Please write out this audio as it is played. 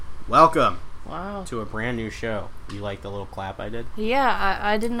Welcome Wow. to a brand new show. You like the little clap I did? Yeah,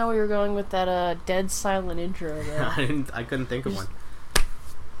 I didn't know we were going with that dead silent intro there. I couldn't think of one.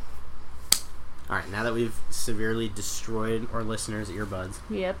 Alright, now that we've severely destroyed our listeners' earbuds,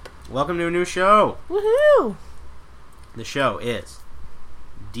 Yep. welcome to a new show. Woohoo! The show is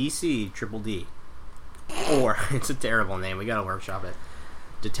DC Triple D. Or, it's a terrible name, we gotta workshop it.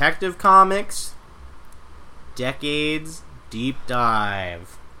 Detective Comics Decades Deep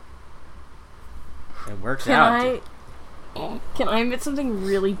Dive. It works out. Can I admit something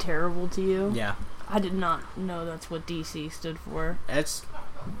really terrible to you? Yeah. I did not know that's what DC stood for.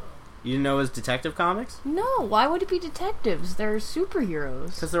 You didn't know it was Detective Comics? No, why would it be detectives? They're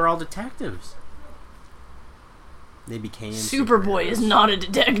superheroes. Because they're all detectives. They became Superboy is not a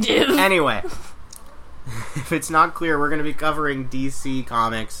detective. Anyway, if it's not clear, we're going to be covering DC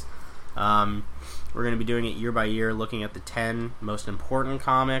Comics. We're going to be doing it year by year, looking at the 10 most important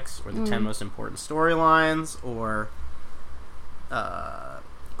comics, or the 10 most important storylines, or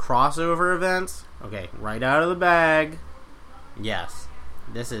crossover events. Okay, right out of the bag. Yes,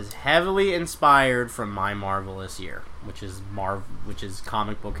 this is heavily inspired from My Marvelous Year, which is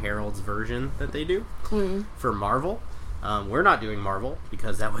Comic Book Herald's version that they do for Marvel. We're not doing Marvel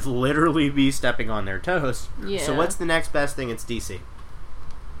because that would literally be stepping on their toes. Yeah. So what's the next best thing? It's DC.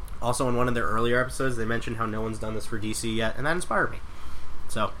 Also, in one of their earlier episodes, they mentioned how no one's done this for DC yet, and that inspired me.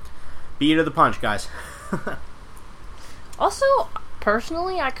 So, beat of the punch, guys. Also,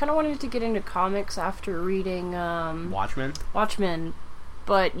 personally, I kind of wanted to get into comics after reading Watchmen?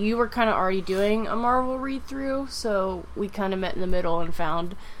 But you were kind of already doing a Marvel read-through, so we kind of met in the middle and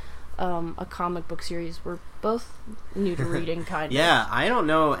found a comic book series we're both new to reading, kind of. Yeah, I don't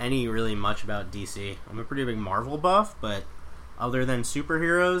know really much about DC. I'm a pretty big Marvel buff, but other than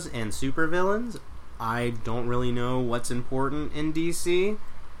superheroes and supervillains, I don't really know what's important in DC.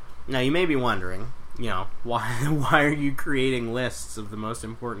 Now, you may be wondering, why are you creating lists of the most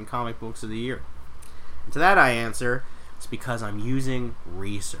important comic books of the year? And to that I answer, it's because I'm using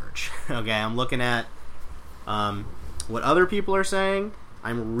research. Okay, I'm looking at what other people are saying.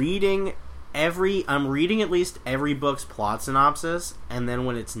 I'm reading at least every book's plot synopsis, and then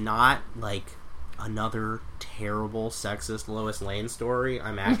when it's not like another terrible sexist Lois Lane story,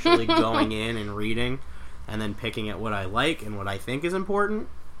 I'm actually going in and reading and then picking at what I like and what I think is important.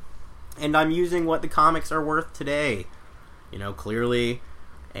 And I'm using what the comics are worth today. Clearly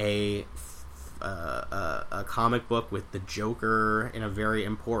a comic book with the Joker in a very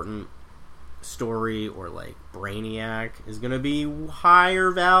important story, or like Brainiac, is going to be higher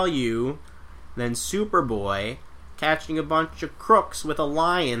value than Superboy catching a bunch of crooks with a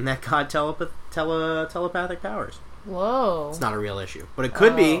lion that got telepathic powers. Whoa. It's not a real issue, but it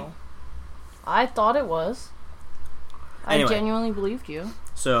could be. I thought it was. Anyway, I genuinely believed you.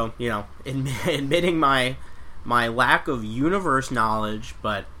 So, admitting my lack of universe knowledge,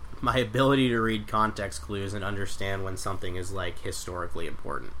 but my ability to read context clues and understand when something is, like, historically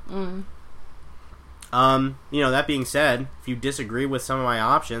important. That being said, if you disagree with some of my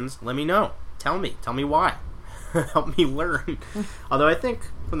options, let me know. Tell me why. Help me learn. Although I think,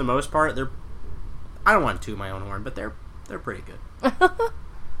 for the most part, I don't want to toot my own horn, but they're pretty good.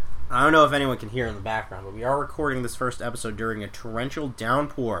 I don't know if anyone can hear in the background, but we are recording this first episode during a torrential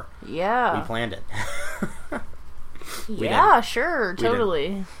downpour. Yeah. We planned it. Yeah, sure,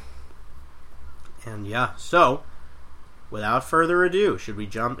 totally. And yeah, so, without further ado, should we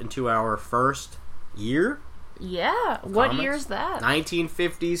jump into our first year? Yeah. What year is that?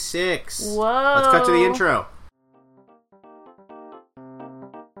 1956. Whoa. Let's cut to the intro.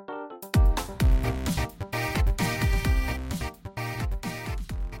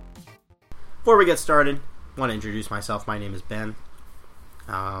 Before we get started, I want to introduce myself. My name is Ben.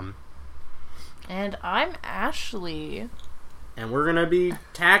 And I'm Ashley. And we're going to be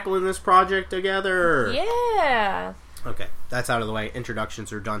tackling this project together. Yeah. Okay, that's out of the way.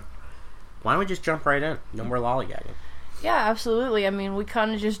 Introductions are done. Why don't we just jump right in? No more lollygagging. Yeah, absolutely. I mean, we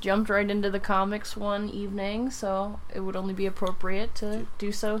kind of just jumped right into the comics one evening, so it would only be appropriate to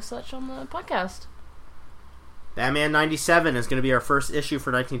do such on the podcast. Batman 97 is going to be our first issue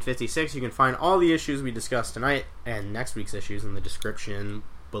for 1956. You can find all the issues we discussed tonight and next week's issues in the description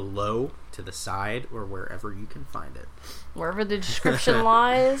below, to the side, or wherever you can find it. Wherever the description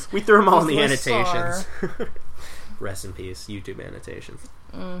lies. We threw them all in the annotations. Rest in peace, YouTube annotations.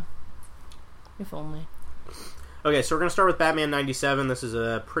 If only. Okay, so we're going to start with Batman 97. This is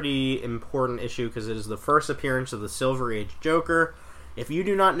a pretty important issue because it is the first appearance of the Silver Age Joker. If you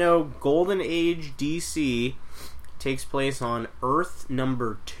do not know, Golden Age DC takes place on Earth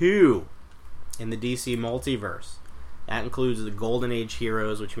number 2 in the DC multiverse. That includes the Golden Age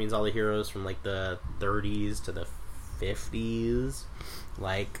heroes, which means all the heroes from like the 30s to the 50s,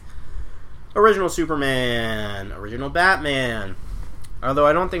 like original Superman, original Batman. Although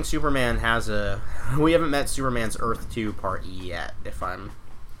I don't think Superman has we haven't met Superman's Earth 2 part yet, if I'm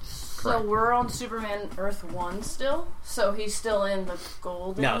correct. So we're on Superman Earth 1 still? So he's still in the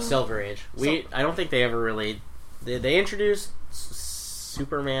Golden... No, Silver Age. I don't think they ever really... They introduced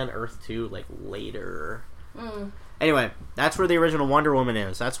Superman Earth 2, like, later. Anyway, that's where the original Wonder Woman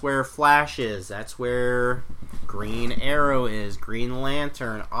is. That's where Flash is. That's where Green Arrow is. Green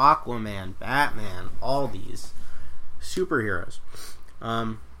Lantern, Aquaman, Batman, all these superheroes.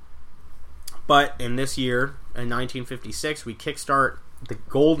 But in this year, in 1956, we kickstart the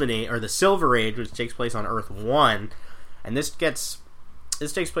Golden Age, or the Silver Age, which takes place on Earth 1. And this takes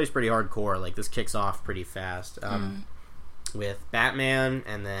place pretty hardcore. Like, this kicks off pretty fast. With Batman,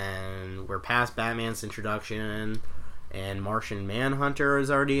 and then we're past Batman's introduction, and Martian Manhunter is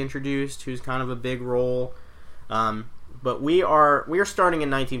already introduced, who's kind of a big role. But we are starting in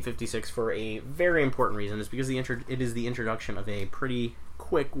 1956 for a very important reason. It's because it is the introduction of a pretty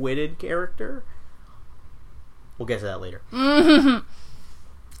quick-witted character. We'll get to that later.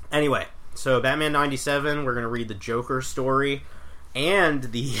 Anyway, so Batman 97, we're going to read the Joker story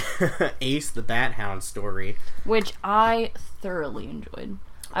and the Ace the Bat Hound story, which I thoroughly enjoyed.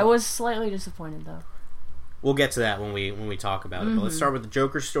 I was slightly disappointed, though. We'll get to that when we talk about it. But let's start with the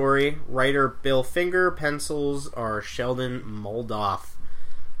Joker story. Writer Bill Finger, pencils are Sheldon Moldoff.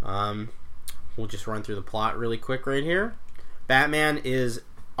 We'll just run through the plot really quick right here. Batman is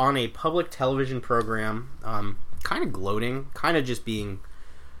on a public television program, kind of gloating, kind of just being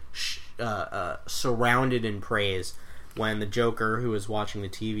surrounded in praise, when the Joker, who is watching the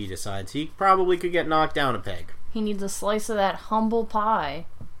TV, decides he probably could get knocked down a peg. He needs a slice of that humble pie.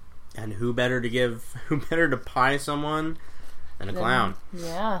 And who better to pie someone than a clown?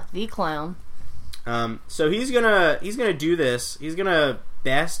 Yeah, the clown. So he's gonna do this. He's gonna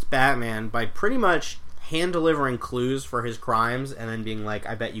best Batman by pretty much hand delivering clues for his crimes, and then being like,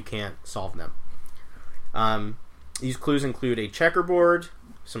 "I bet you can't solve them." These clues include a checkerboard,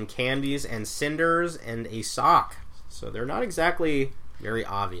 some candies and cinders, and a sock. So they're not exactly very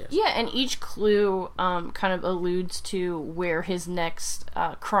obvious. Yeah, and each clue kind of alludes to where his next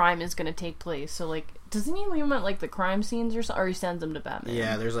crime is going to take place. So, like, doesn't he leave him at, like, the crime scenes or something? Or he sends them to Batman?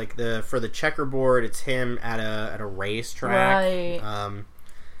 Yeah, there's, like, for the checkerboard, it's him at a racetrack. Right.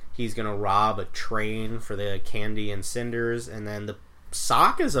 He's going to rob a train for the candy and cinders. And then the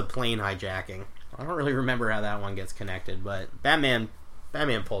sock is a plane hijacking. I don't really remember how that one gets connected, but Batman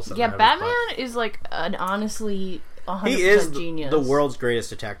pulls something out of his butt. Batman is, like, an honestly... 100% he is genius. The world's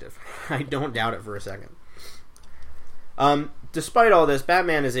greatest detective. I don't doubt it for a second. Despite all this,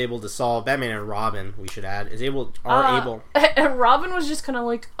 Batman and Robin, we should add, are able. And Robin was just kind of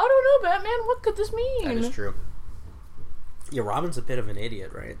like, I don't know, Batman, what could this mean? That is true. Yeah, Robin's a bit of an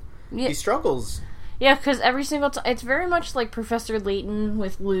idiot, right? Yeah. He struggles. Yeah, because every single time, it's very much like Professor Layton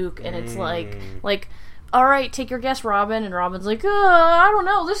with Luke, and it's like, all right, take your guess, Robin. And Robin's like, I don't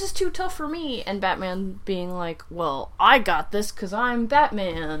know, this is too tough for me. And Batman being like, well, I got this because I'm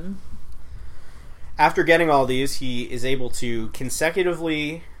Batman. After getting all these, he is able to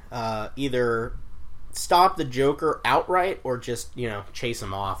consecutively either stop the Joker outright or just, chase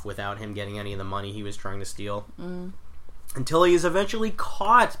him off without him getting any of the money he was trying to steal. Until he is eventually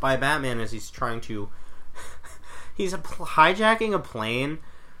caught by Batman as he's trying to... he's hijacking a plane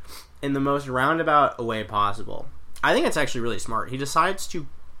in the most roundabout a way possible. I think it's actually really smart. He decides to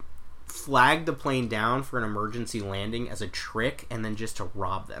flag the plane down for an emergency landing as a trick and then just to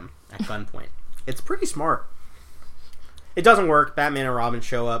rob them at gunpoint. It's pretty smart. It doesn't work. Batman and Robin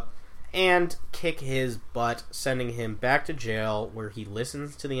show up and kick his butt, sending him back to jail where he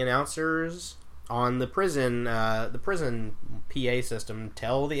listens to the announcers on the prison PA system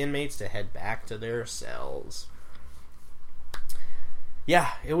tell the inmates to head back to their cells.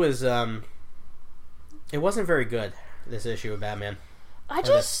 Yeah, it wasn't very good, this issue of Batman.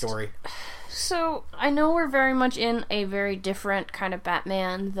 This story. So, I know we're very much in a very different kind of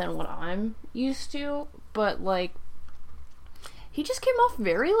Batman than what I'm used to, but, like, he just came off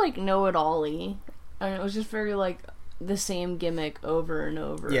very, like, know-it-all-y. And it was just very, like, the same gimmick over and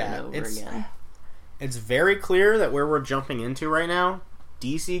over and over again. It's very clear that where we're jumping into right now,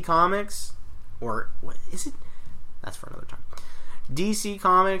 DC Comics, or, what is it? That's for another time. DC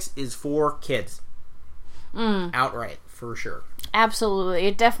Comics is for kids. Outright, for sure. Absolutely.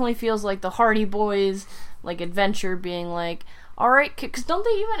 It definitely feels like the Hardy Boys, like, adventure being like, alright, because don't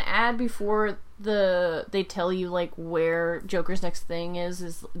they even add before they tell you like where Joker's next thing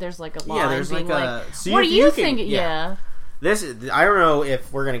is there's like a line there's being like a... So what do you think? Yeah. This, I don't know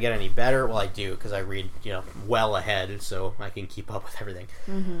if we're going to get any better. Well, I do, because I read, well ahead, so I can keep up with everything.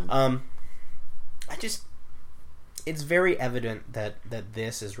 Mm-hmm. It's very evident that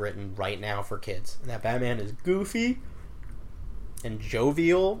this is written right now for kids. And that Batman is goofy and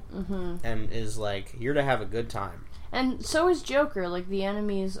jovial and is, like, here to have a good time. And so is Joker. Like, the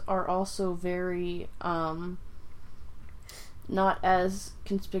enemies are also very, not as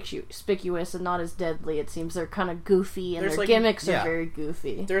conspicuous and not as deadly. It seems they're kind of goofy, and their gimmicks are very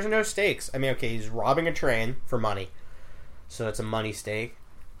goofy. There's no stakes. I mean, okay, he's robbing a train for money, so it's a money stake.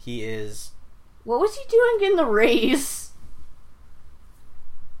 He is... What was he doing in the race?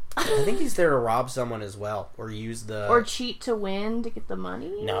 I think he's there to rob someone as well, or use the... Or cheat to win to get the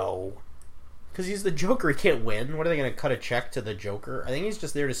money? No. Because he's the Joker, he can't win. What are they going to cut a check to the Joker? I think he's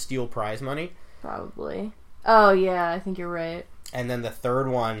just there to steal prize money. Probably. Oh, yeah, I think you're right. And then the third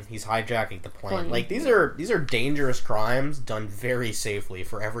one, he's hijacking the plane. Like, these are dangerous crimes done very safely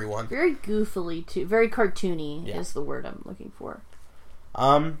for everyone. Very goofily, too. Very cartoony is the word I'm looking for.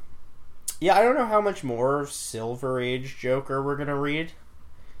 Yeah, I don't know how much more Silver Age Joker we're going to read.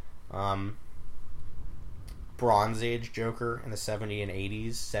 Bronze Age Joker in the 70s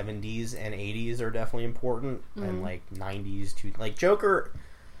and 80s are definitely important. And, like, 90s, too. Like, Joker...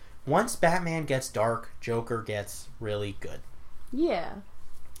 Once Batman gets dark, Joker gets really good. Yeah.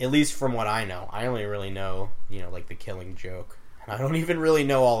 At least from what I know. I only really know, like the Killing Joke. And I don't even really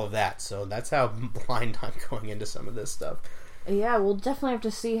know all of that, so that's how blind I'm going into some of this stuff. Yeah, we'll definitely have to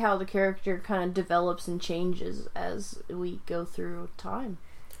see how the character kind of develops and changes as we go through time.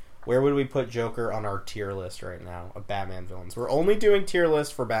 Where would we put Joker on our tier list right now of Batman villains? We're only doing tier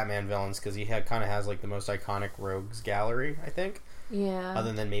lists for Batman villains because he kind of has like the most iconic rogues gallery, I think. Yeah.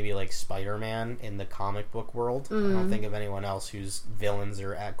 Other than maybe like Spider-Man in the comic book world. I don't think of anyone else whose villains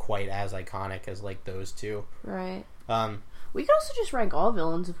are quite as iconic as like those two. Right. We could also just rank all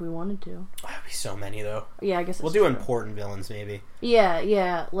villains if we wanted to. That'd be so many though. Yeah, I guess we'll do important villains maybe.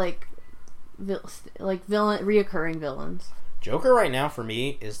 Yeah, like reoccurring villains. Joker right now for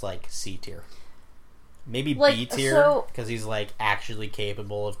me is like C tier. Maybe like, B tier because he's like actually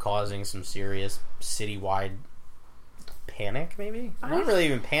capable of causing some serious citywide panic, maybe? Not really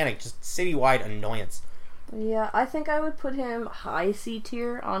even panic, just citywide annoyance. Yeah, I think I would put him high C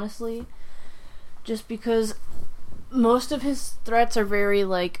tier, honestly. Just because most of his threats are very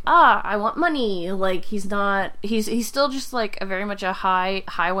like, I want money. Like, he's still just like very much a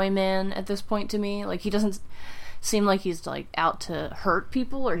highwayman at this point to me. Like, he doesn't seem like he's like out to hurt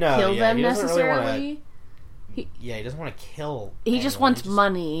people or kill them necessarily. He doesn't want to kill He just wants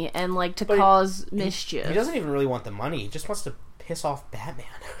money and, like, to cause mischief. He doesn't even really want the money. He just wants to piss off Batman.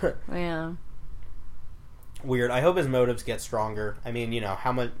 Yeah. Weird. I hope his motives get stronger. I mean,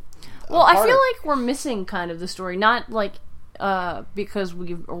 how much... Well, I feel like we're missing kind of the story. Not, like, because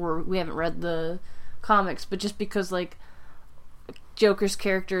we haven't read the comics, but just because, like, Joker's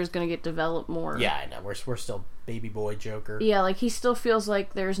character is going to get developed more. Yeah, I know. We're still baby boy Joker. Yeah, like, he still feels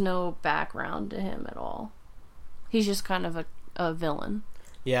like there's no background to him at all. He's just kind of a villain.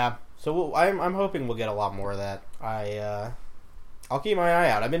 Yeah, so I'm hoping we'll get a lot more of that. I'll keep my eye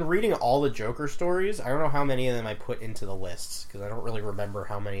out. I've been reading all the Joker stories. I don't know how many of them I put into the lists, because I don't really remember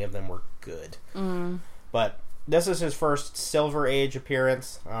how many of them were good. But this is his first Silver Age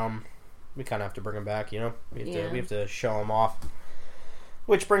appearance. We kind of have to bring him back, We have to show him off.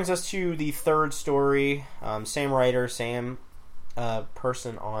 Which brings us to the third story. Same writer, same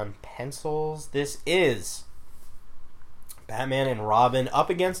person on pencils. This is Batman and Robin up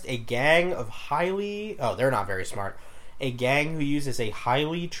against a gang of they're not very smart. A gang who uses a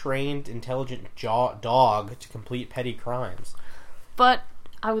highly trained, intelligent dog to complete petty crimes. But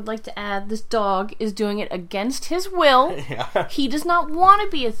I would like to add, this dog is doing it against his will. Yeah. He does not want to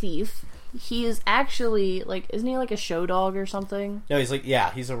be a thief. He is actually, like, isn't he like a show dog or something? No, he's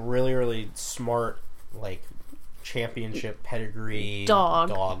a really, really smart, like, championship pedigree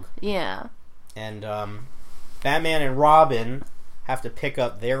dog. Yeah. And, Batman and Robin have to pick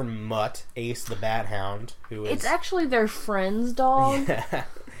up their mutt, Ace the Bat Hound, who is... It's actually their friend's dog. Yeah.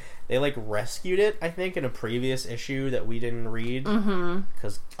 They, like, rescued it, I think, in a previous issue that we didn't read.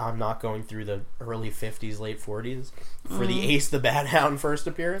 Because I'm not going through the early 50s, late 40s for the Ace the Bat Hound first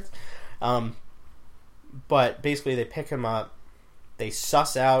appearance. But basically they pick him up, they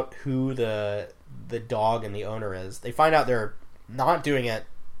suss out who the dog and the owner is. They find out they're not doing it.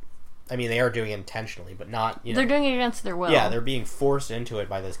 I mean, they are doing it intentionally, but not, They're doing it against their will. Yeah, they're being forced into it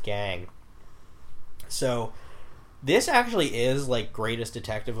by this gang. So, This actually is, like, greatest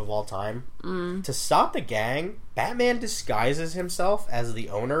detective of all time. To stop the gang, Batman disguises himself as the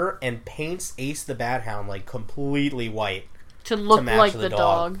owner and paints Ace the Bat Hound, like, completely white. To look match like the the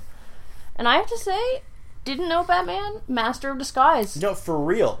dog. dog. And I have to say, didn't know Batman, master of disguise. No, for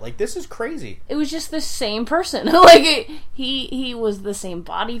real. Like, this is crazy. It was just the same person. Like, he was the same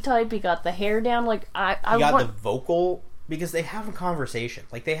body type, he got the hair down, like, He got the vocal... Because they have a conversation.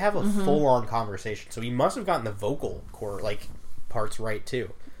 Like, they have a full-on conversation. So he must have gotten the vocal core, like, parts right,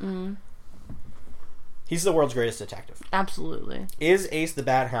 too. He's the world's greatest detective. Absolutely. Is Ace the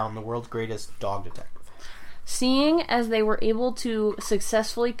Bat Hound the world's greatest dog detective? Seeing as they were able to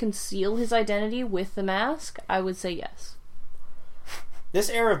successfully conceal his identity with the mask, I would say yes. This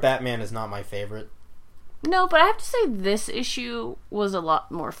era of Batman is not my favorite. No, but I have to say this issue was a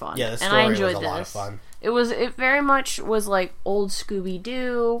lot more fun. Yeah, the and story I enjoyed was a this. lot of fun. It very much was like old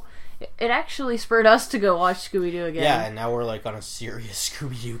Scooby-Doo. It actually spurred us to go watch Scooby-Doo again. Yeah, and now we're like on a serious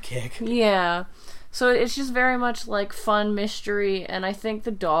Scooby-Doo kick. Yeah. So it's just very much like fun mystery, and I think the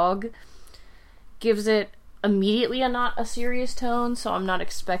dog gives it immediately not a serious tone, so I'm not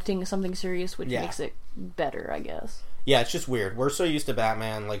expecting something serious, which makes it better, I guess. Yeah, it's just weird. We're so used to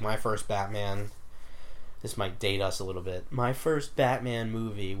Batman, like my first Batman... This might date us a little bit. My first Batman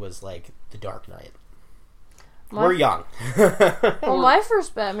movie was, like, The Dark Knight. We're young. Well, my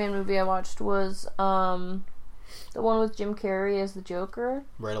first Batman movie I watched was, the one with Jim Carrey as the Joker.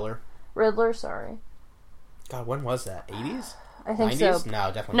 Riddler, sorry. God, when was that? 80s? I think 90s? so.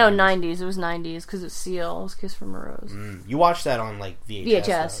 No, definitely No, 90s. 90s. It was 90s, because it's Seal. It was Kiss from a Rose. You watched that on, like, VHS?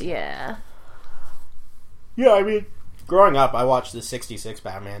 VHS, though. yeah. Yeah, I mean... Growing up, I watched the 66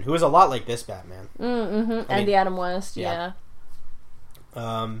 Batman, who was a lot like this Batman. And the Adam West, yeah.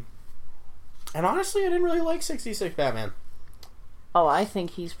 And honestly, I didn't really like 66 Batman. Oh, I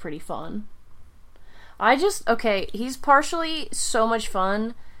think he's pretty fun. He's partially so much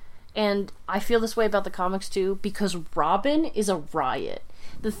fun, and I feel this way about the comics too, because Robin is a riot.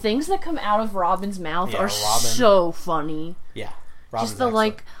 The things that come out of Robin's mouth are so funny. Yeah. Robin's just the,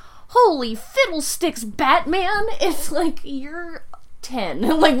 like... Holy fiddlesticks, Batman! It's like, you're 10.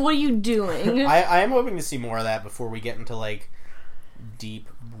 Like, what are you doing? I am hoping to see more of that before we get into, like, deep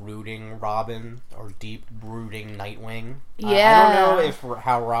brooding Robin or deep brooding Nightwing. Yeah. I don't know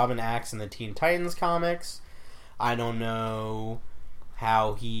how Robin acts in the Teen Titans comics. I don't know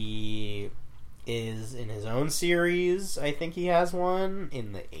how he is in his own series. I think he has one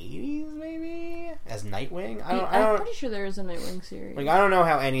in the 80s, maybe, as Nightwing. I'm pretty sure there is a Nightwing series. Like, I don't know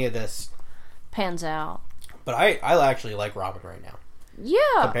how any of this pans out. But I actually like Robin right now.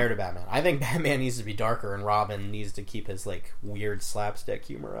 Yeah. Compared to Batman. I think Batman needs to be darker and Robin needs to keep his, like, weird slapstick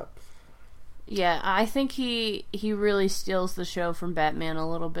humor up. Yeah, I think he really steals the show from Batman a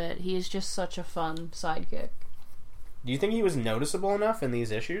little bit. He is just such a fun sidekick. Do you think he was noticeable enough in these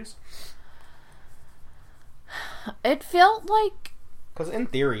issues? It felt like... Because in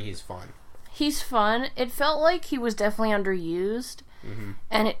theory, he's fun. He's fun. It felt like he was definitely underused. Mm-hmm.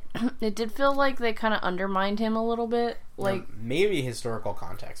 And it did feel like they kind of undermined him a little bit. Like maybe historical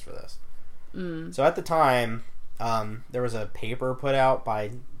context for this. So at the time, there was a paper put out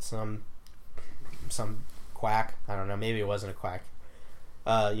by some quack. I don't know. Maybe it wasn't a quack.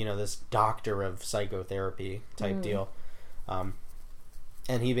 This doctor of psychotherapy type deal.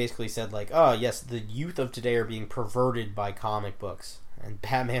 And he basically said, like, oh, yes, the youth of today are being perverted by comic books. And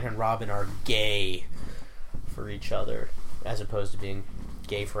Batman and Robin are gay for each other, as opposed to being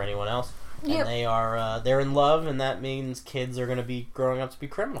gay for anyone else. Yep. And they're in love, and that means kids are going to be growing up to be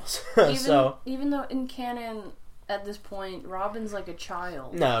criminals. Even though in canon, at this point, Robin's like a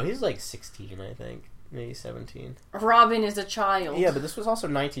child. No, he's like 16, I think. Maybe 17. Robin is a child. Yeah, but this was also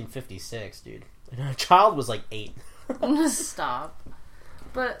 1956, dude. A child was like 8. Stop.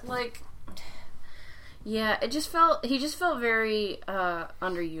 But, like, yeah, he just felt very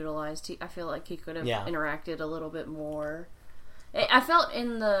underutilized. I feel like he could have interacted a little bit more. I felt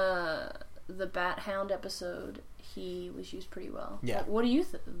in the Bat Hound episode, he was used pretty well. Yeah. What do you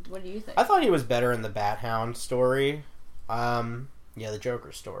think? I thought he was better in the Bat Hound story. The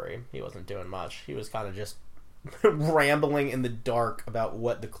Joker story. He wasn't doing much. He was kind of just rambling in the dark about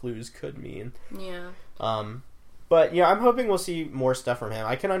what the clues could mean. Yeah. But, yeah, I'm hoping we'll see more stuff from him.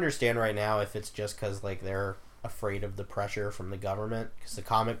 I can understand right now if it's just because, like, they're afraid of the pressure from the government. Because the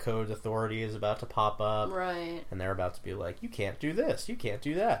Comic Code Authority is about to pop up. Right. And they're about to be like, you can't do this, you can't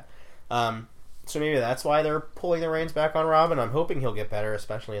do that. So maybe that's why they're pulling the reins back on Robin. I'm hoping he'll get better,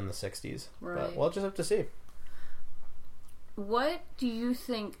 especially in the 60s. Right. But we'll just have to see. What do you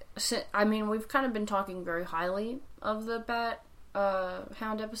think... I mean, we've kind of been talking very highly of the Bat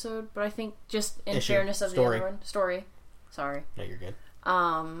Hound episode, but I think just in Issue. fairness of Story. the other one, story. Sorry. No, you're good.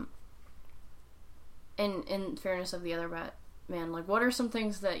 In fairness of the other Batman, like, what are some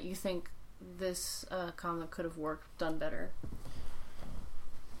things that you think this comic could have done better?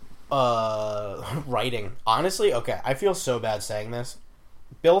 Writing. Honestly, okay, I feel so bad saying this.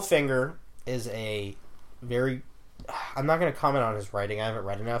 Bill Finger is a very... I'm not going to comment on his writing, I haven't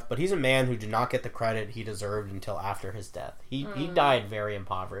read enough, but he's a man who did not get the credit he deserved until after his death. He died very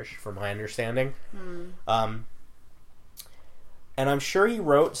impoverished, from my understanding. And I'm sure he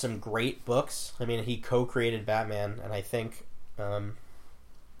wrote some great books. I mean, he co-created Batman, and I think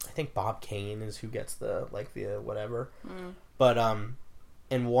Bob Kane is who gets the whatever. But,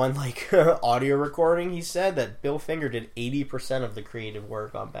 in one, audio recording, he said that Bill Finger did 80% of the creative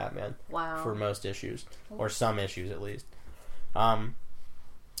work on Batman. Wow. For most issues. Or some issues, at least. And,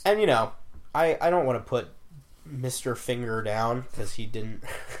 you know, I don't want to put Mr. Finger down, because he didn't...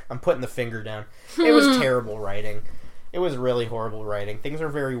 I'm putting the finger down. It was terrible writing. It was really horrible writing. Things are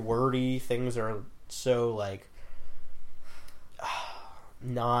very wordy. Things are so,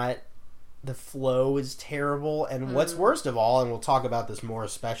 not... The flow is terrible, and what's worst of all, and we'll talk about this more,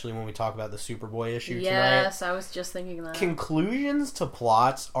 especially when we talk about the Superboy issue tonight. Yes, I was just thinking that. Conclusions to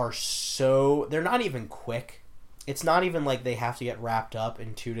plots are so... They're not even quick. It's not even like they have to get wrapped up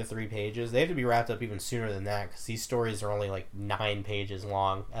in 2 to 3 pages. They have to be wrapped up even sooner than that, because these stories are only 9 pages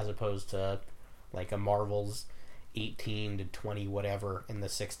long, as opposed to a Marvel's 18 to 20 whatever in the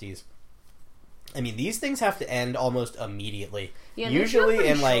 60s. I mean, these things have to end almost immediately. Yeah, usually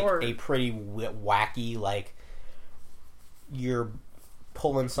in short. a pretty wacky, you're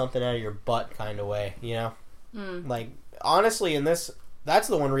pulling something out of your butt kind of way, you know? Honestly, in this, that's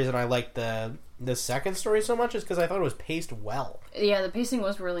the one reason I like the second story so much, is because I thought it was paced well. Yeah, the pacing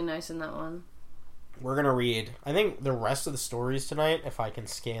was really nice in that one. We're gonna read, I think the rest of the stories tonight, if I can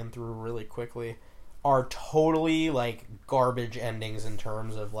scan through really quickly, are totally, garbage endings in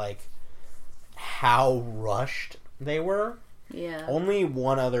terms of, how rushed they were. Yeah. Only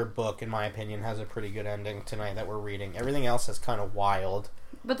one other book, in my opinion, has a pretty good ending tonight that we're reading. Everything else is kind of wild.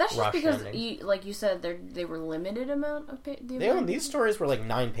 But that's just because, endings. you said, they were limited amount of These stories were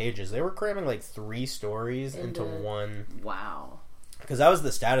 9 pages. They were cramming 3 stories into one. Wow. Because that was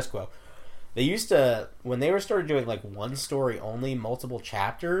the status quo. They used to, when they were started doing one story only, multiple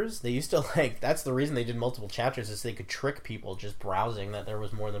chapters, they used to that's the reason they did multiple chapters, is they could trick people just browsing that there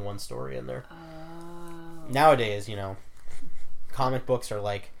was more than one story in there. Nowadays, you know, comic books are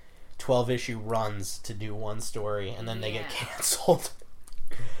 12-issue runs to do one story, and then they get canceled.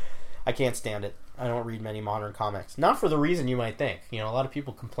 I can't stand it. I don't read many modern comics. Not for the reason you might think. You know, a lot of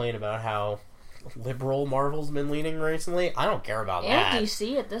people complain about how liberal Marvel's been leaning recently. I don't care about that. And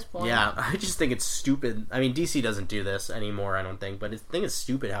DC at this point. Yeah, I just think it's stupid. I mean, DC doesn't do this anymore, I don't think, but I think it's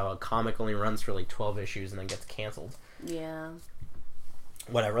stupid how a comic only runs for 12 issues and then gets canceled. Yeah.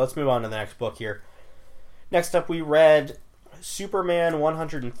 Whatever, let's move on to the next book here. Next up, we read Superman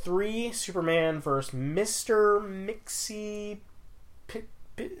 103, Superman vs. Mr. Mixie...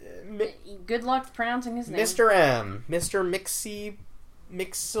 Good luck pronouncing his name. Mr. M. Mr. Mixie...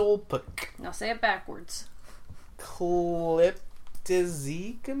 Mixelpuk. Now say it backwards.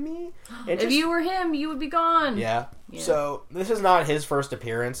 Cliptizigamy? If you were him, you would be gone. Yeah. So, this is not his first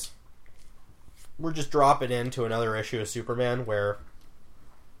appearance. We're just dropping into another issue of Superman where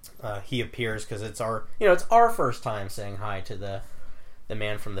he appears because it's our first time saying hi to the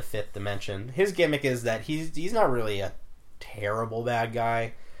man from the fifth dimension. His gimmick is that he's not really a terrible bad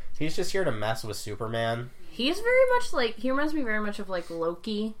guy. He's just here to mess with Superman. He's very much he reminds me very much of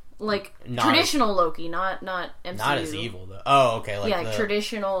Loki. Traditional Loki, not MCU. Not as evil, though. Oh, okay.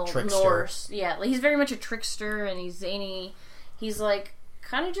 Traditional trickster. Norse. Yeah, he's very much a trickster, and he's zany. He's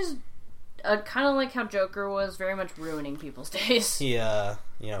kind of just... kind of like how Joker was, very much ruining people's days. He,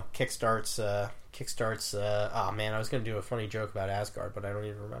 kickstarts, oh man, I was going to do a funny joke about Asgard, but I don't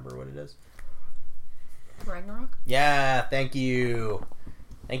even remember what it is. Ragnarok? Yeah, thank you.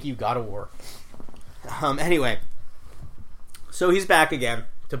 Thank you, God of War. Anyway. So he's back again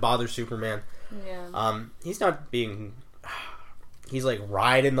to bother Superman. Yeah. He's not being... He's,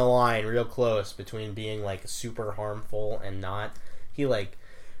 riding the line real close between being, super harmful and not. He,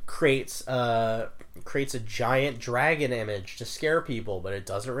 creates a giant dragon image to scare people, but it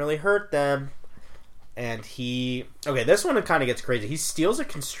doesn't really hurt them. And this one kind of gets crazy. He steals a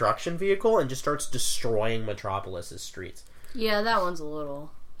construction vehicle and just starts destroying Metropolis's streets. Yeah, that one's a little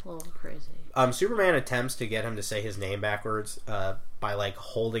crazy. Superman attempts to get him to say his name backwards by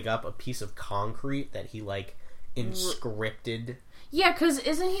holding up a piece of concrete that he inscripted. Yeah, because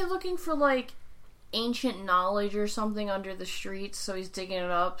isn't he looking for ancient knowledge or something under the streets, so he's digging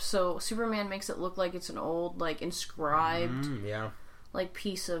it up. So Superman makes it look like it's an old, like, inscribed, like,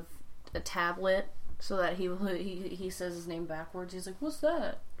 piece of a tablet, so that he says his name backwards. He's like, what's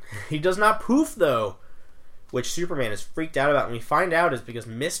that? He does not poof, though, which Superman is freaked out about. And we find out is because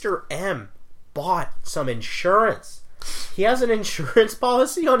Mr. M bought some insurance. He has an insurance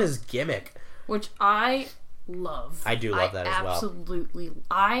policy on his gimmick. Which I love. I do love that as well. Absolutely.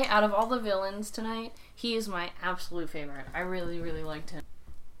 Out of all the villains tonight, he is my absolute favorite. I really, really liked him.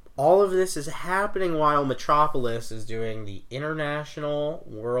 All of this is happening while Metropolis is doing the International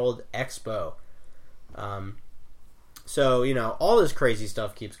World Expo. So, you know, all this crazy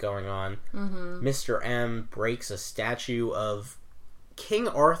stuff keeps going on. Mr. M breaks a statue of King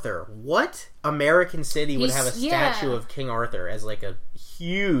Arthur. What American city would have a statue of King Arthur as, like, a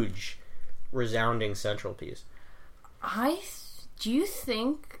huge, resounding central piece? Do you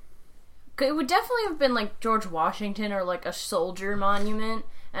think... It would definitely have been, like, George Washington or, like, a soldier monument.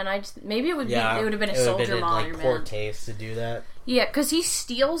 And maybe it would it would have been a soldier monument. Like, poor taste to do that. Yeah, because he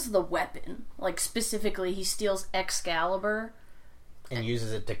steals the weapon. Like, specifically, he steals Excalibur. And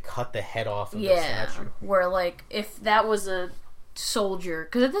uses it to cut the head off of the statue. Where, like, if that was a soldier...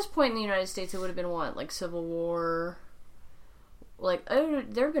 Because at this point in the United States, it would have been what? Like, Civil War... Like,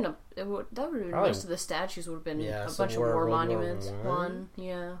 there would have been most of the statues would have been a bunch of war monuments.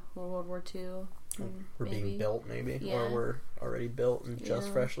 World War II. We're being built, maybe. Yeah. Or we're already built and just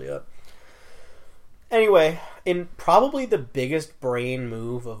freshly up. Anyway, in probably the biggest brain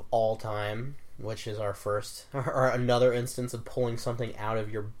move of all time, which is our first, or another instance of pulling something out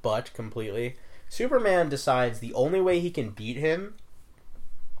of your butt completely, Superman decides the only way he can beat him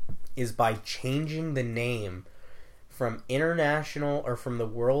is by changing the name from the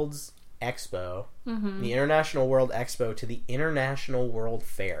World's Expo, the International World Expo, to the International World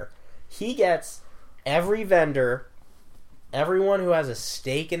Fair. He gets every vendor, everyone who has a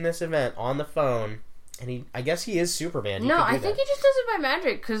stake in this event on the phone, and I guess he is Superman. I think he just does it by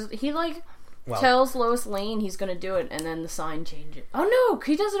magic, because he, tells Lois Lane he's going to do it, and then the sign changes. Oh, no,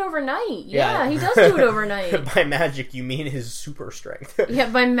 he does it overnight. Yeah, he does do it overnight. By magic, you mean his super strength. Yeah,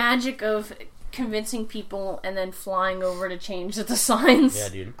 by magic of convincing people and then flying over to change the signs. Yeah,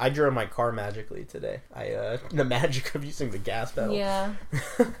 dude. I drove my car magically today. The magic of using the gas pedal. Yeah.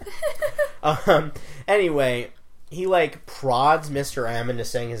 Anyway, he, prods Mr. M into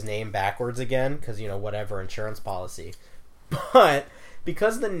saying his name backwards again, because, whatever, insurance policy. But,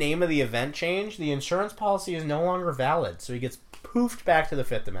 because the name of the event changed, the insurance policy is no longer valid, so he gets poofed back to the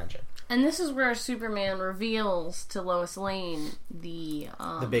fifth dimension. And this is where Superman reveals to Lois Lane the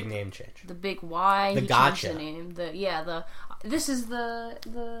big name change. The big why he changed the name. This is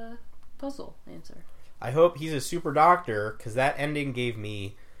the puzzle answer. I hope he's a super doctor, because that ending gave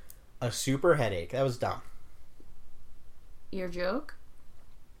me a super headache. That was dumb. Your joke?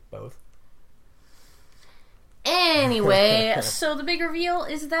 Both. Anyway, so the big reveal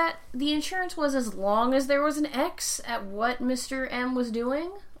is that the insurance was as long as there was an X at what Mr. M was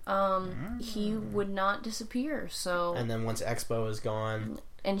doing. He would not disappear. So, and then once Expo is gone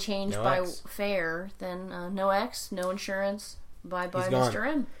and changed by X. Fair, then no X, no insurance. Bye bye, Mr.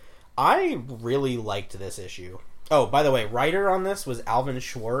 M. I really liked this issue. Oh, by the way, writer on this was Alvin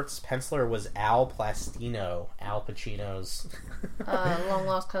Schwartz. Penciler was Al Plastino, Al Pacino's long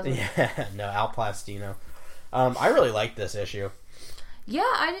lost cousin. Yeah, no, Al Plastino. I really liked this issue. Yeah,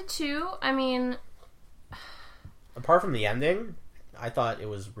 I did too. I mean, apart from the ending, I thought it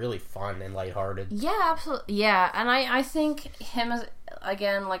was really fun and lighthearted. Yeah, absolutely. Yeah, and I think him as,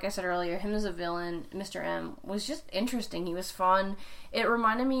 again, like I said earlier, him as a villain, Mr. M, was just interesting. He was fun. It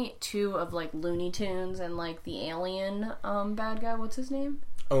reminded me, too, of, Looney Tunes and, the alien bad guy. What's his name?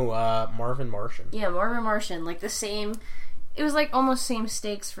 Oh, Marvin Martian. Yeah, Marvin Martian. The same... It was, almost same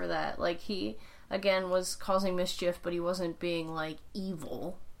stakes for that. He, again, was causing mischief, but he wasn't being,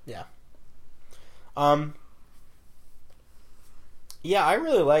 evil. Yeah. Yeah, I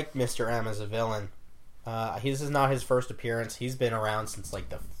really like Mr. M as a villain. This is not his first appearance. He's been around since,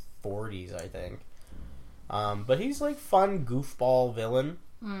 the 40s, I think. But he's, fun, goofball villain.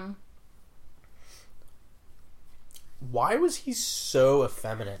 Mm. Why was he so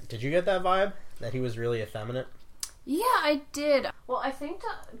effeminate? Did you get that vibe? That he was really effeminate? Yeah, I did. Well, I think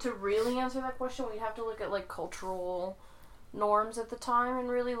to really answer that question, we'd have to look at, cultural norms at the time and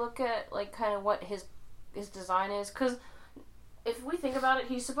really look at, kind of what his design is. Because if we think about it,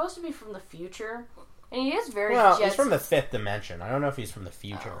 he's supposed to be from the future, and he is very... Well, he's from the fifth dimension. I don't know if he's from the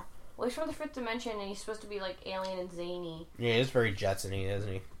future. Oh. Well, he's from the fifth dimension, and he's supposed to be, alien and zany. Yeah, he's very Jetson-y,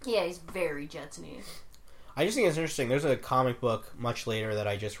 isn't he? Yeah, he's very Jetson-y. I just think it's interesting. There's a comic book much later that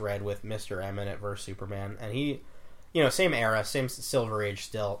I just read with Mr. Eminent versus Superman, and he, same era, same Silver Age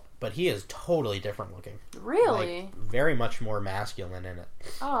still, but he is totally different looking. Really? Like, very much more masculine in it.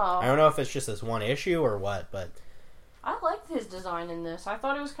 Oh. I don't know if it's just this one issue or what, but... I liked his design in this. I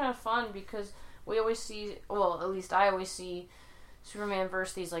thought it was kind of fun because we always see, well, at least I always see Superman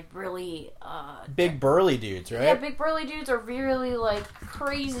versus these, like, really, big burly dudes, right? Yeah, big burly dudes are really, like,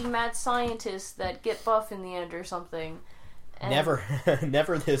 crazy mad scientists that get buff in the end or something. And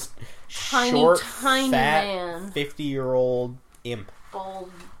Never this tiny, short, tiny fat, man. 50-year-old imp.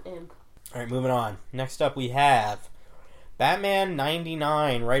 Bald imp. Alright, moving on. Next up we have Batman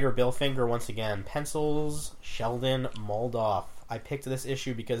 99, writer Bill Finger once again. Pencils, Sheldon Moldoff. I picked this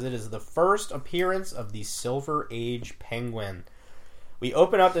issue because it is the first appearance of the Silver Age Penguin. We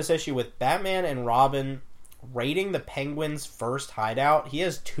open up this issue with Batman and Robin raiding the Penguin's first hideout. He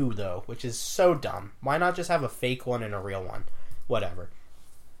has 2, though, which is so dumb. Why not just have a fake one and a real one? Whatever.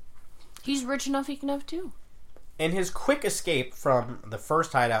 He's rich enough he can have 2. In his quick escape from the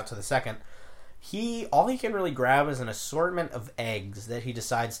first hideout to the second, all he can really grab is an assortment of eggs that he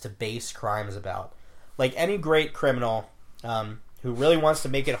decides to base crimes about. Like any great criminal who really wants to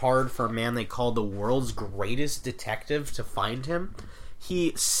make it hard for a man they call the world's greatest detective to find him,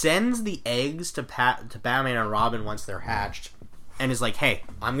 he sends the eggs to Batman and Robin once they're hatched and is like, hey,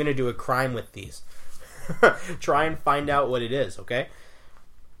 I'm going to do a crime with these. Try and find out what it is, okay?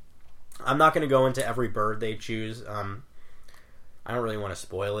 I'm not going to go into every bird they choose. I don't really want to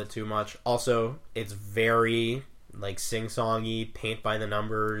spoil it too much. Also, it's very, like, sing-songy, paint by the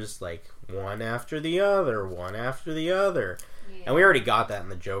numbers, like, one after the other, one after the other. Yeah. And we already got that in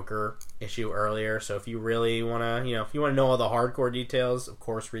the Joker issue earlier, so if you really want to, if you want to know all the hardcore details, of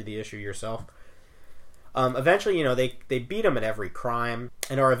course, read the issue yourself. Eventually, they beat him at every crime,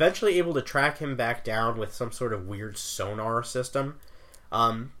 and are eventually able to track him back down with some sort of weird sonar system.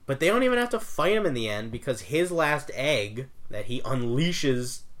 But they don't even have to fight him in the end, because his last egg that he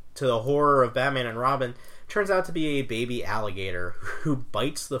unleashes to the horror of Batman and Robin turns out to be a baby alligator who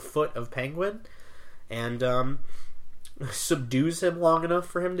bites the foot of Penguin and subdues him long enough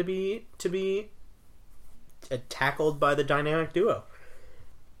for him to be tackled by the dynamic duo.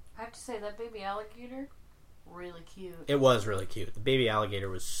 I have to say, that baby alligator, really cute. It was really cute. The baby alligator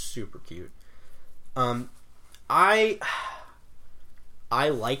was super cute. I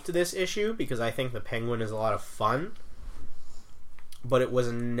liked this issue because I think the Penguin is a lot of fun, but it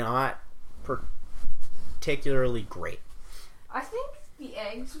was not particularly great. I think the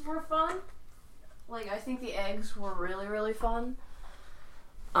eggs were fun. Like, I think the eggs were really, really fun.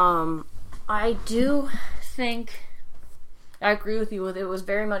 I do think, I agree with you with it was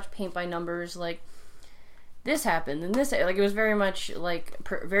very much paint by numbers. Like, this happened and this, like, it was very much like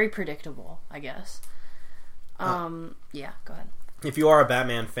very predictable, I guess. Yeah, go ahead. If you are a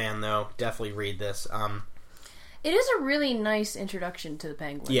Batman fan, though, definitely read this. It is a really nice introduction to the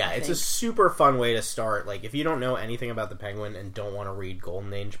Penguin. Yeah, it's a super fun way to start. Like, if you don't know anything about the Penguin and don't want to read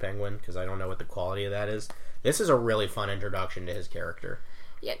Golden Age Penguin, because I don't know what the quality of that is, this is a really fun introduction to his character.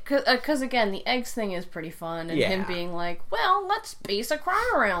 Yeah, because again, the eggs thing is pretty fun, and him being like, well, let's base a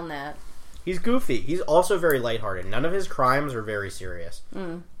crime around that. He's goofy. He's also very lighthearted. None of his crimes are very serious.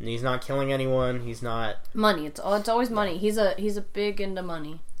 And he's not killing anyone. He's not... Money. It's always money. He's a big into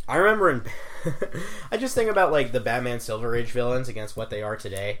money. I remember I just think about, like, the Batman Silver Age villains against what they are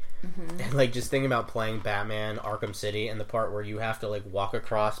today. Mm-hmm. And, like, just thinking about playing Batman Arkham City and the part where you have to, like, walk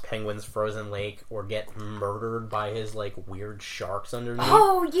across Penguin's frozen lake or get murdered by his, like, weird sharks underneath.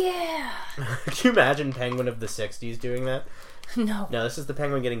 Oh, yeah! Can you imagine Penguin of the 60s doing that? No. No, this is the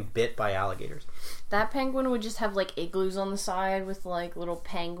Penguin getting bit by alligators. That Penguin would just have, like, igloos on the side with, like, little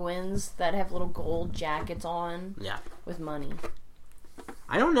penguins that have little gold jackets on. Yeah. With money.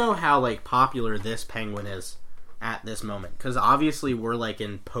 I don't know how, like, popular this Penguin is at this moment. Because obviously we're, like,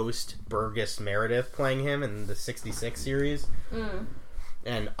 in post-Burgess Meredith playing him in the 66 series.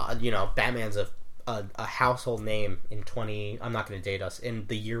 And, Batman's a household name in I'm not going to date us, in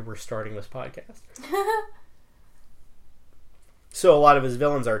the year we're starting this podcast. So a lot of his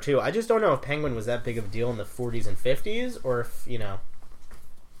villains are, too. I just don't know if Penguin was that big of a deal in the 40s and 50s, or if,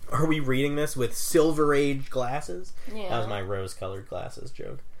 are we reading this with Silver Age glasses? Yeah. That was my rose-colored glasses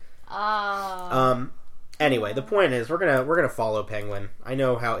joke. Anyway, the point is, we're gonna follow Penguin. I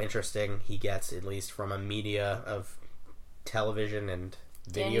know how interesting he gets, at least from a media of television and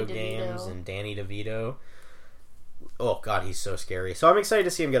video games and Danny DeVito. Oh god, he's so scary. So I'm excited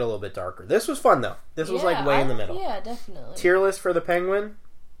to see him get a little bit darker. This was fun though. This was like way in the middle. Yeah, definitely. Tier list for the Penguin?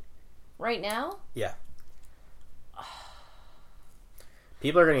 Right now? Yeah.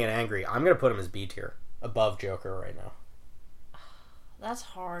 People are gonna get angry. I'm gonna put him as B tier. above Joker right now. That's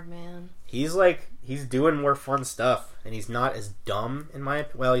hard, man. He's doing more fun stuff, and he's not as dumb in my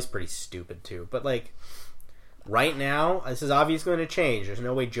opinion. Well, he's pretty stupid too, but like right now, this is obviously going to change. There's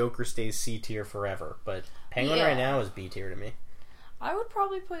no way Joker stays C tier forever, but Penguin right now is B tier to me. I would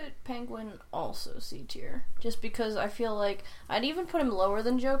probably put Penguin also C tier, just because I feel like I'd even put him lower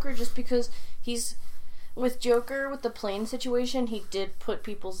than Joker, just because he's with Joker with the plane situation. He did put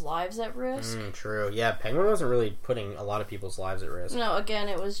people's lives at risk. True. Yeah, Penguin wasn't really putting a lot of people's lives at risk. No, again,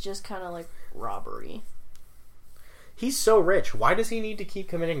 it was just kind of like robbery. He's so rich. Why does he need to keep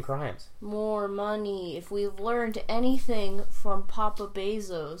committing crimes? More money. If we've learned anything from Papa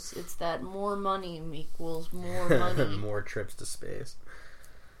Bezos, it's that more money equals more money. More trips to space.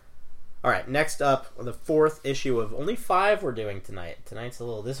 Alright, next up, the 4th issue of only 5 we're doing tonight.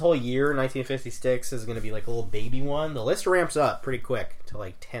 This whole year, 1956, is going to be like a little baby one. The list ramps up pretty quick to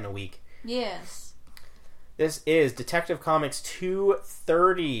like 10 a week. Yes. This is Detective Comics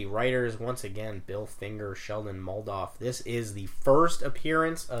 230. Writers, once again, Bill Finger, Sheldon Moldoff. This is the first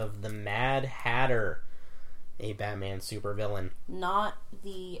appearance of the Mad Hatter, a Batman supervillain. Not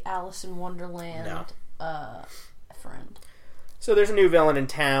the Alice in Wonderland friend. So there's a new villain in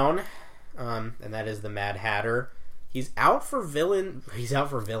town, and that is the Mad Hatter. He's out for Batman's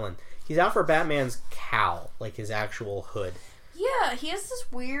cowl, like his actual hood. Yeah, he has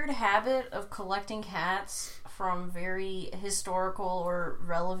this weird habit of collecting hats from very historical or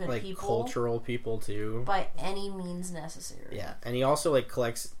relevant like people. Cultural people, too. By any means necessary. Yeah, and he also like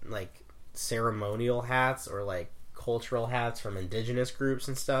collects like ceremonial hats or like cultural hats from indigenous groups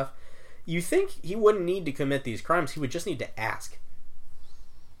and stuff. You think he wouldn't need to commit these crimes, he would just need to ask.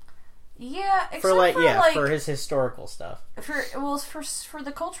 Yeah, except for his historical stuff. For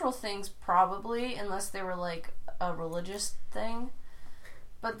the cultural things, probably, unless they were like a religious thing.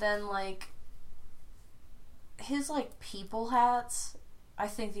 But then like his like people hats, I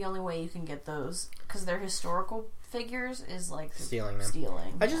think the only way you can get those, because they're historical figures, is like stealing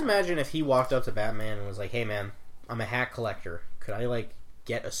them. I just imagine if he walked up to Batman and was like, "Hey man, I'm a hat collector. Could I like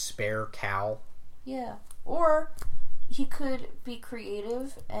get a spare cowl?" Yeah. Or he could be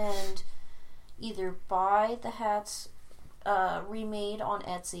creative and either buy the hats remade on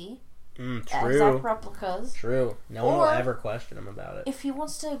Etsy. True. Exact replicas. True. No one will ever question him about it. If he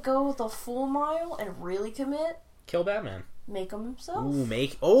wants to go the full mile and really commit, kill Batman. Make him himself.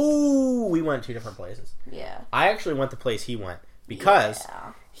 We went 2 different places. Yeah. I actually went the place he went because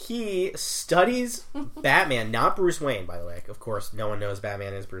he studies Batman, not Bruce Wayne, by the way. Of course, no one knows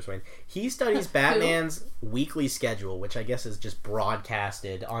Batman is Bruce Wayne. He studies Batman's weekly schedule, which I guess is just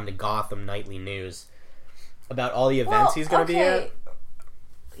broadcasted on the Gotham Nightly News about all the events he's going to be at.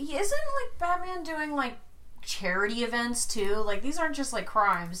 Isn't like Batman doing like charity events too? Like these aren't just like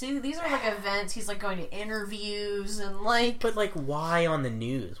crimes. These are like events. He's like going to interviews and like. But like, why on the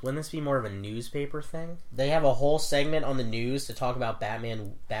news? Wouldn't this be more of a newspaper thing? They have a whole segment on the news to talk about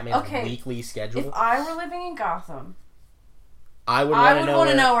Batman's weekly schedule. If I were living in Gotham, I would want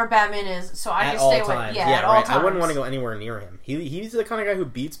to know where Batman is, so I could stay away. Yeah, at all times. I wouldn't want to go anywhere near him. He's the kind of guy who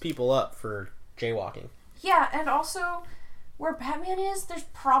beats people up for jaywalking. Yeah, and also, where Batman is, there's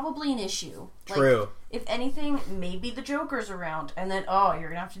probably an issue. True. Like, if anything, maybe the Joker's around, and then, you're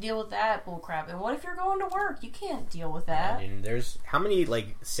going to have to deal with that bullcrap. And what if you're going to work? You can't deal with that. I mean, there's... How many,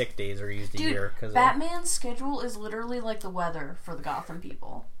 like, sick days are used a year? Batman's schedule is literally like the weather for the Gotham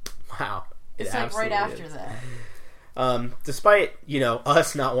people. Wow. It's like right after that. Despite,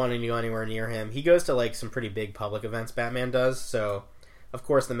 us not wanting to go anywhere near him, he goes to, like, some pretty big public events, Batman does. So, of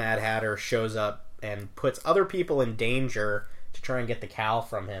course, the Mad Hatter shows up and puts other people in danger to try and get the cowl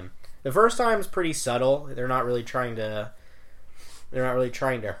from him. The first time is pretty subtle. They're not really trying to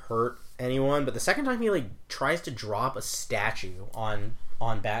hurt anyone, but the second time he like tries to drop a statue on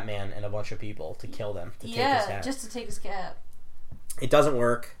Batman and a bunch of people to kill them, to take his hat. Just to take his cap. It doesn't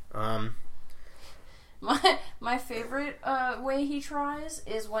work. My favorite way he tries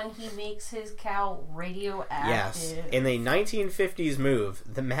is when he makes his cowl radioactive. Yes. In the 1950s move,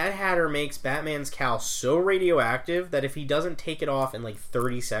 the Mad Hatter makes Batman's cowl so radioactive that if he doesn't take it off in like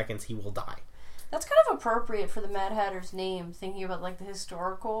 30 seconds, he will die. That's kind of appropriate for the Mad Hatter's name, thinking about like the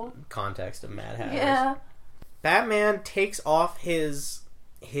historical context of Mad Hatters. Yeah. Batman takes off his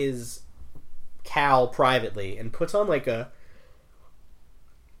cowl privately and puts on like a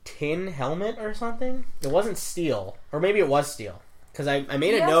tin helmet or something. It wasn't steel, or maybe it was steel, because I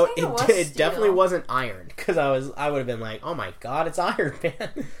made a note. It definitely wasn't iron, because I would have been like, oh my god, it's Iron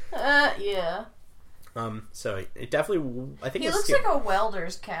Man. Yeah. So it definitely, I think he looks like a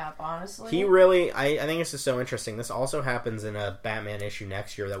welder's cap, honestly. He really, I think this is so interesting. This also happens in a Batman issue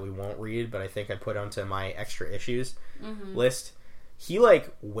next year that we won't read, but I think I put onto my extra issues list. He,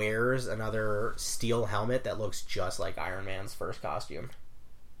 like, wears another steel helmet that looks just like Iron Man's first costume.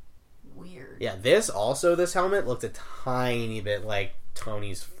 Weird. Yeah, this helmet looked a tiny bit like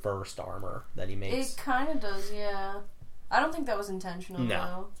Tony's first armor that he makes. It kind of does, yeah. I don't think that was intentional,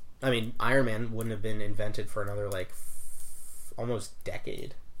 though. I mean, Iron Man wouldn't have been invented for another, like, almost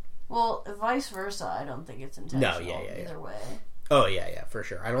decade. Well, vice versa, I don't think it's intentional either way. Oh, yeah, for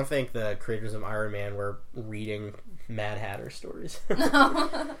sure. I don't think the creators of Iron Man were reading Mad Hatter stories.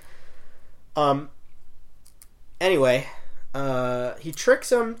 Anyway, he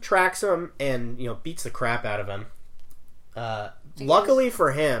tricks him, tracks him, and, beats the crap out of him. Luckily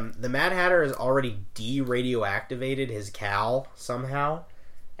for him, the Mad Hatter has already de-radioactivated his cowl somehow,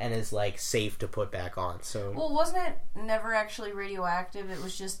 and is, like, safe to put back on. So, well, wasn't it never actually radioactive? It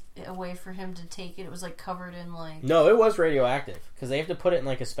was just a way for him to take it. It was, like, covered in, like... No, it was radioactive, because they have to put it in,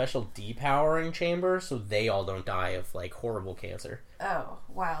 like, a special depowering chamber so they all don't die of, like, horrible cancer. Oh,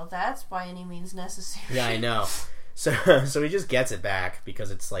 wow, that's by any means necessary. Yeah, I know. So he just gets it back because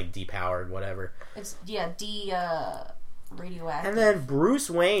it's, like, depowered, whatever. It's, radioactive. And then Bruce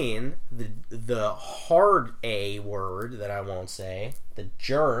Wayne, the hard A word that I won't say, the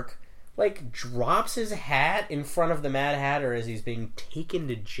jerk, like, drops his hat in front of the Mad Hatter as he's being taken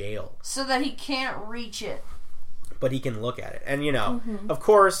to jail. So that he can't reach it. But he can look at it. And, of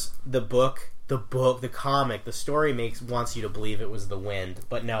course, the comic, the story wants you to believe it was the wind.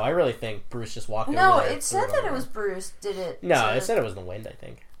 But no, I really think Bruce just walked over there. No, it said that it was Bruce did it. No, it said it was the wind, I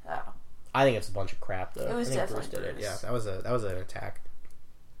think. Oh. I think it's a bunch of crap, though. It was I think definitely Bruce did Bruce. it. Yeah, that was an attack.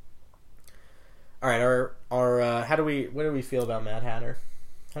 All right, what do we feel about Mad Hatter?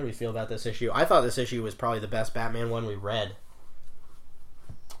 How do we feel about this issue? I thought this issue was probably the best Batman one we read.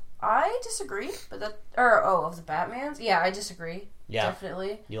 I disagree, but of the Batmans? Yeah, I disagree. Yeah.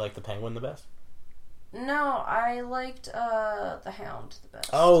 Definitely. You like the Penguin the best? No, I liked the Hound the best.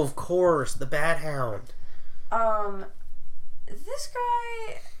 Oh, of course, the Bat Hound. This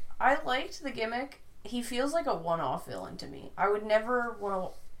guy, I liked the gimmick. He feels like a one-off villain to me. I would never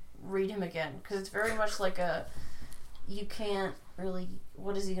want to read him again, because it's very much like you can't really,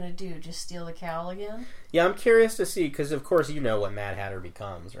 what is he going to do, just steal the cowl again? Yeah, I'm curious to see, because of course you know what Mad Hatter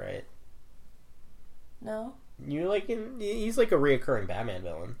becomes, right? No? He's like a reoccurring Batman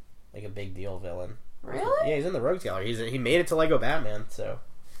villain. Like a big deal villain. Really? Yeah, he's in the Rogues Gallery. He made it to Lego Batman, so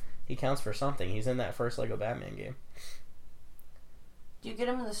he counts for something. He's in that first Lego Batman game. Do you get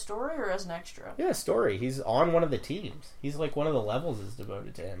him in the story or as an extra? Yeah, story. He's on one of the teams. He's like one of the levels is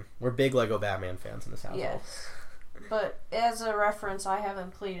devoted to him. We're big Lego Batman fans in this household. Yes. But as a reference, I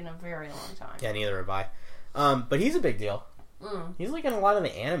haven't played in a very long time. Yeah, neither have I. But he's a big deal. Mm. He's like in a lot of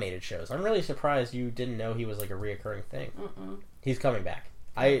the animated shows. I'm really surprised you didn't know he was like a reoccurring thing. Mm-mm. He's coming back.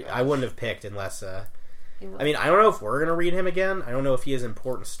 I wouldn't have picked unless... I mean, I don't know if we're going to read him again. I don't know if he has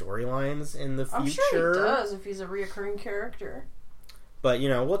important storylines in the future. I'm sure he does if he's a reoccurring character. But,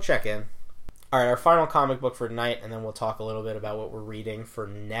 we'll check in. Alright, our final comic book for tonight, and then we'll talk a little bit about what we're reading for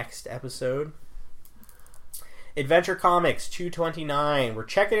next episode. Adventure Comics 229. We're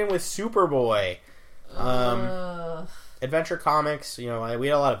checking in with Superboy. Adventure Comics, we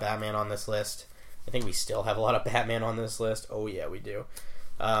had a lot of Batman on this list. I think we still have a lot of Batman on this list. Oh, yeah, we do.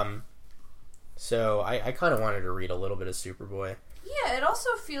 So I kind of wanted to read a little bit of Superboy. Yeah, it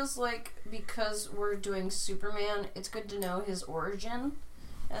also feels like because we're doing Superman, it's good to know his origin,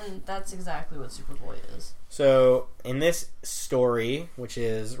 and that's exactly what Superboy is. So, in this story, which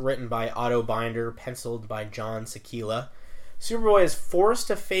is written by Otto Binder, penciled by John Sakila, Superboy is forced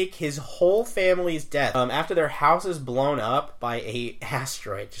to fake his whole family's death after their house is blown up by a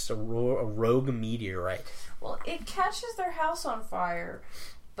asteroid, just a rogue meteorite. Well, it catches their house on fire,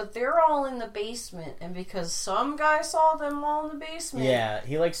 but they're all in the basement, and because some guy saw them all in the basement... Yeah,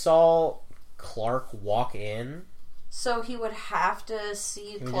 he saw Clark walk in. So he would have to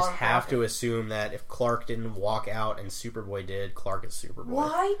see Clark. You just have to assume that if Clark didn't walk out and Superboy did, Clark is Superboy.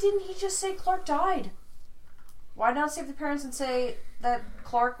 Why didn't he just say Clark died? Why not save the parents and say that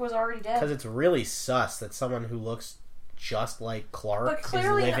Clark was already dead? Because it's really sus that someone who looks just like Clark is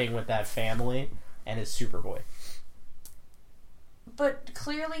clearly living with that family and is Superboy. But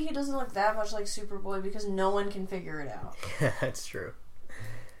clearly he doesn't look that much like Superboy because no one can figure it out. Yeah, that's true.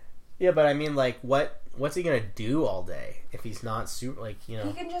 Yeah, but I mean, what's he gonna do all day if he's not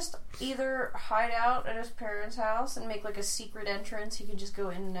He can just either hide out at his parents' house and make a secret entrance he can just go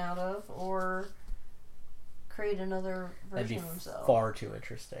in and out of, or create another version of himself. Far too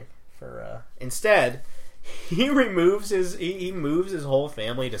interesting. for instead he moves his whole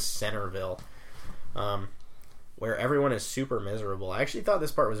family to Centerville, where everyone is super miserable. I actually thought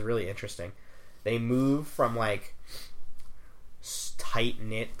this part was really interesting. They move from like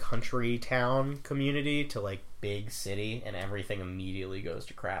tight-knit country town community to like big city, and everything immediately goes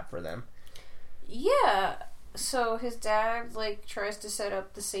to crap for them. Yeah. So his dad like tries to set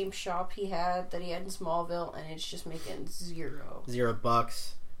up the same shop he had in Smallville, and it's just making $0.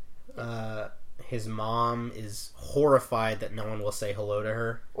 His mom is horrified that no one will say hello to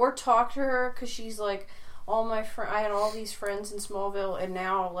her or talk to her, because she's like, I had all these friends in Smallville, and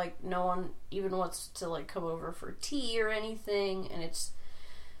now like no one even wants to like come over for tea or anything, and it's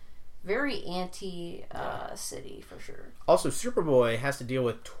very anti city for sure. Also, Superboy has to deal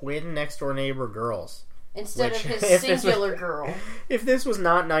with twin next door neighbor girls instead of his singular girl. If this was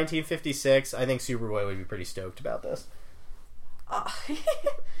not 1956, I think Superboy would be pretty stoked about this.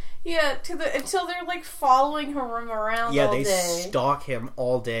 Yeah, until they're like following him around. Yeah, all they day. Stalk him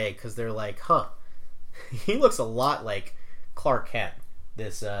all day because they're like, huh, he looks a lot like Clark Kent,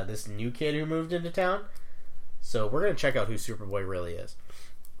 this new kid who moved into town. So we're gonna check out who Superboy really is.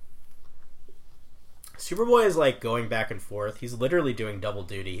 Superboy is like going back and forth. He's literally doing double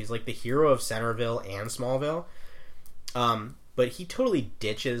duty. He's like the hero of Centerville and Smallville. But he totally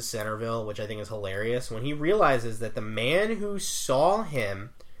ditches Centerville, which I think is hilarious, when he realizes that the man who saw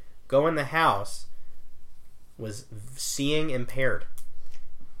him go in the house was seeing impaired.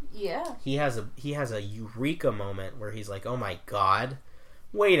 Yeah. He has a eureka moment where he's like, "Oh my god,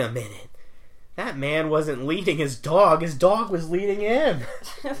 wait a minute. That man wasn't leading his dog was leading him."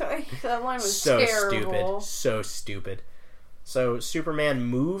 That line was so terrible. So stupid. So Superman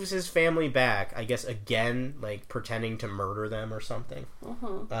moves his family back, I guess again, like pretending to murder them or something.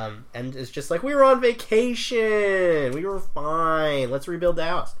 Mm-hmm. And it's just like, we were on vacation. We were fine. Let's rebuild the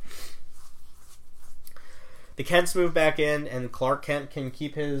house. The Kents move back in, and Clark Kent can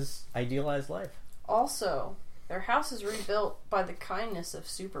keep his idealized life. Also, their house is rebuilt by the kindness of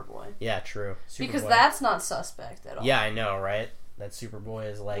Superboy. Yeah, true. Because that's not suspect at all. Yeah, I know, right? That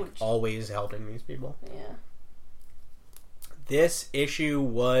Superboy is like always helping these people. Yeah. This issue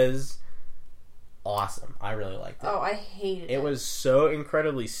was awesome. I really liked it. Oh, I hated it. It was so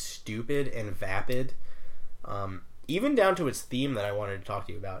incredibly stupid and vapid. Even down to its theme that I wanted to talk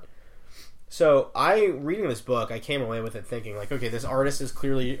to you about. So, reading this book, I came away with it thinking, like, okay, this artist is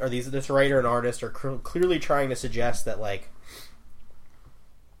clearly, this writer and artist are clearly trying to suggest that, like,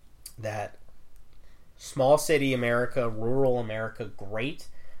 that small city America, rural America, great,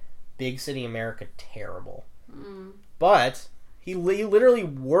 big city America, terrible. Mm. But he literally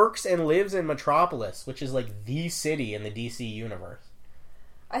works and lives in Metropolis, which is like the city in the DC universe.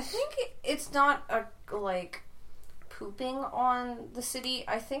 I think it's not like pooping on the city.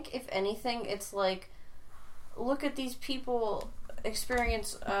 I think if anything, it's like, look at these people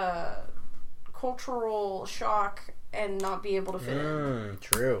experience cultural shock and not be able to fit in.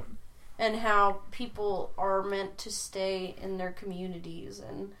 True. And how people are meant to stay in their communities,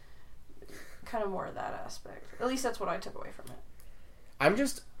 and kind of more of that aspect. At least that's what I took away from it.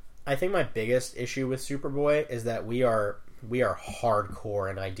 I think my biggest issue with Superboy is that we are hardcore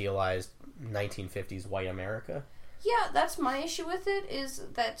and idealized 1950s white America. Yeah, that's my issue with it, is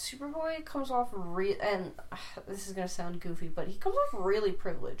that Superboy comes off and this is going to sound goofy, but he comes off really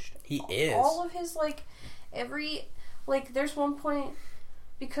privileged. He is. All of his, there's one point,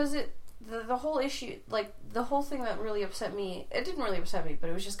 because the whole issue, like, the whole thing that really upset me, it didn't really upset me, but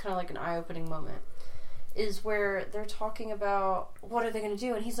it was just kind of like an eye-opening moment, is where they're talking about what are they going to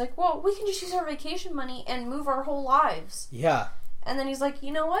do, and he's like, well, we can just use our vacation money and move our whole lives. Yeah. And then he's like,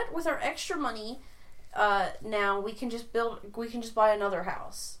 you know what? With our extra money, now we can just buy another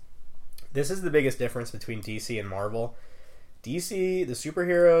house. This is the biggest difference between DC and Marvel. DC, the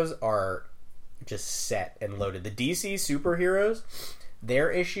superheroes are just set and loaded. The DC superheroes,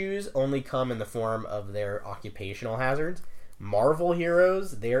 their issues only come in the form of their occupational hazards. Marvel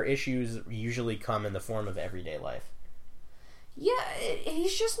heroes, their issues usually come in the form of everyday life. Yeah,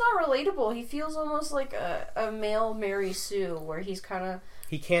 he's just not relatable. He feels almost like a male Mary Sue, where he's kind of...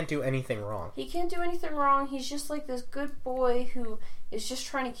 He can't do anything wrong. He can't do anything wrong. He's just like this good boy who is just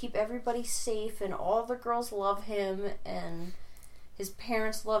trying to keep everybody safe, and all the girls love him, and his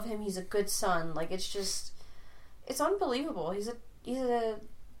parents love him. He's a good son. Like, it's unbelievable. He's a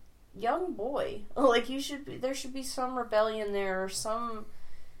young boy. Like, there should be some rebellion there, or something.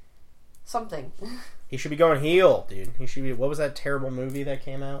 He should be going heel, dude. He should be... What was that terrible movie that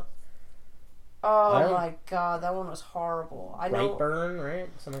came out? Oh my god, that one was horrible. Brightburn, right?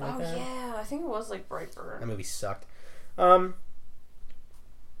 Something like that? Oh yeah, I think it was like Brightburn. That movie sucked.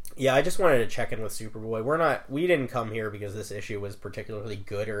 Yeah, I just wanted to check in with Superboy. We didn't come here because this issue was particularly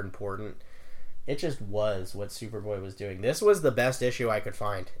good or important. It just was what Superboy was doing. This was the best issue I could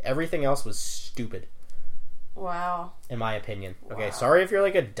find. Everything else was stupid. Wow. In my opinion. Wow. Okay, sorry if you're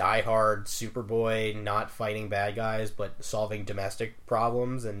like a diehard Superboy, not fighting bad guys, but solving domestic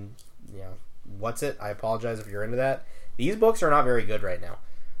problems and, you know, what's it? I apologize if you're into that. These books are not very good right now.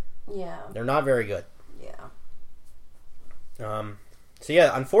 Yeah. They're not very good. Yeah. So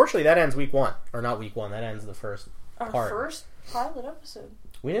yeah, unfortunately that ends week 1. Or not week 1, that ends the first Our part. first pilot episode.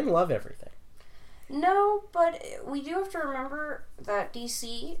 We didn't love everything. No, but we do have to remember that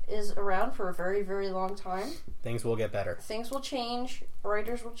DC is around for a very, very long time. Things will get better. Things will change,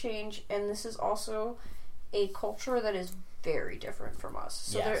 writers will change, and this is also a culture that is very different from us.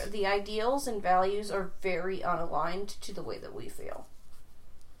 So Yes. the ideals and values are very unaligned to the way that we feel.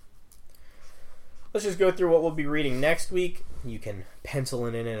 Let's just go through what we'll be reading next week. You can pencil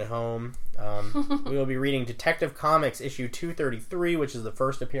it in at home. We will be reading Detective Comics issue 233, which is the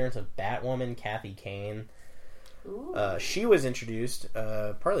first appearance of Batwoman, Kathy Kane. Ooh. She was introduced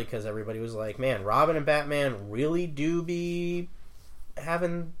partly because everybody was like, man, Robin and Batman really do be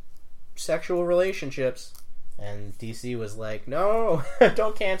having sexual relationships. And DC was like, no,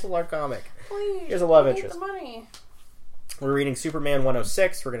 don't cancel our comic. Please, Here's a love we need interest. the money. We're reading Superman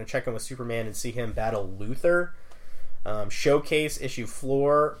 106. We're going to check in with Superman and see him battle Luthor. Showcase issue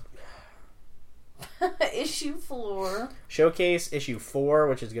 4. Issue 4. Showcase issue 4,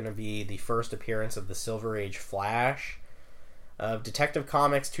 which is going to be the first appearance of the Silver Age Flash. Detective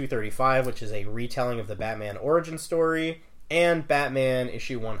Comics 235, which is a retelling of the Batman origin story. And Batman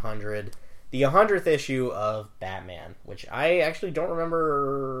issue 100, the 100th issue of Batman, which I actually don't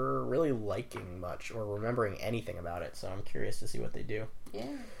remember really liking much or remembering anything about it, so I'm curious to see what they do.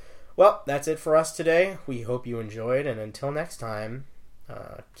 Yeah. Well, that's it for us today. We hope you enjoyed, and until next time,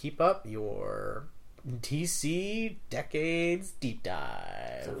 keep up your DC Decades Deep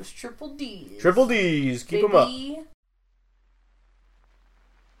Dive. Those triple D's. Triple D's, keep them up. Baby.